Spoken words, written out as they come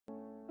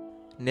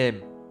Name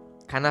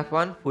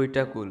Kanaphan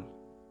Fuitakul.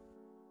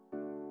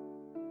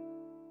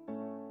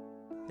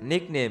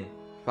 Nickname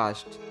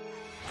Fast.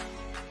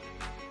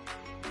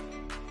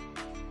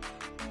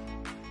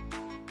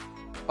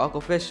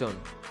 Occupation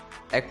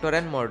Actor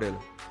and model.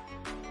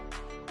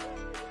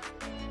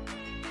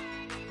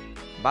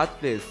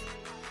 Birthplace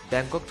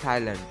Bangkok,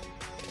 Thailand.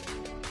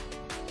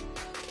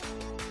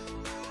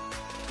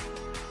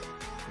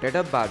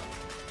 Date of birth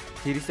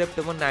 3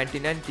 September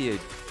 1998.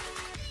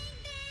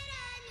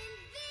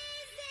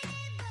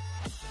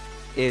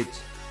 Age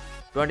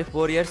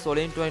 24 years old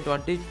in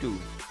 2022.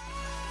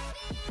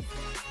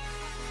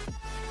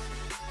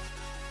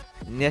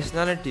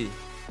 Nationality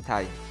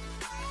Thai.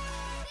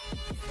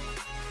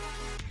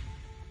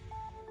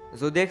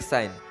 Zodiac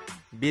sign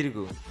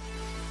Virgo.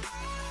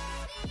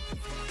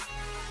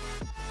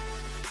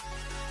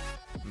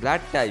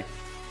 Blood type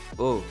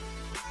O.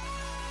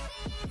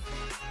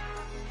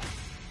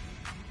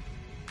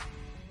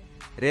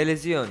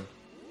 Religion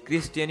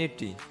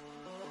Christianity.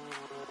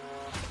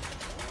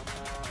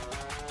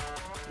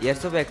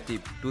 Years of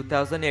active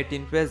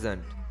 2018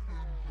 present.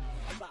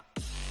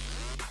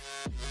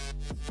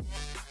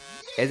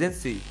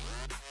 Agency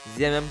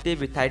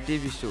GMMTV Thai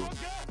TV show.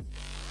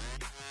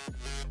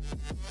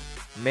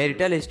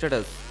 Marital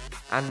status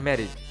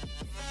unmarried.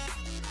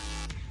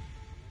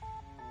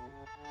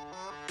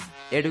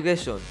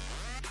 Education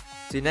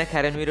Chennai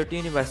Kharanviroti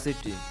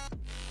University.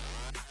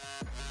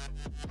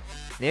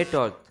 Net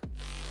worth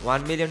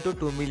 $1 million to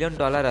 $2 million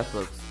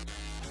approx.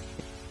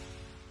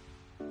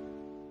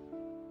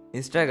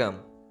 Instagram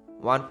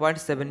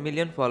 1.7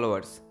 million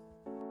followers.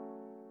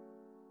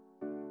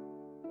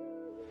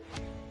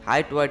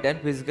 Height, weight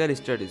and physical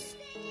studies.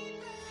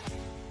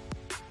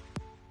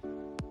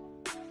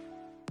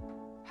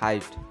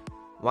 Height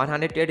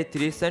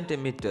 183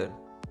 cm.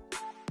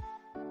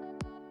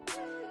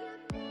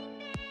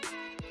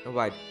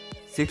 Weight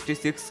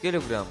 66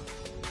 kg.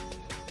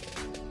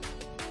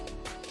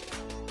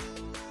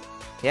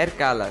 Hair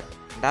color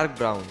dark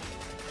brown.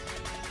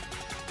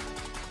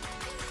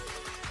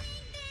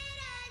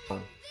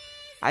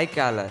 Eye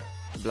color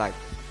black.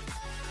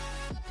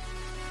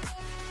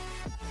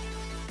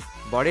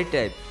 Body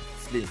type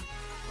slim.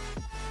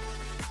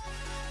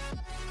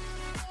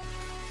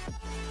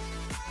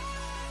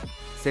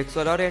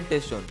 Sexual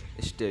orientation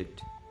straight.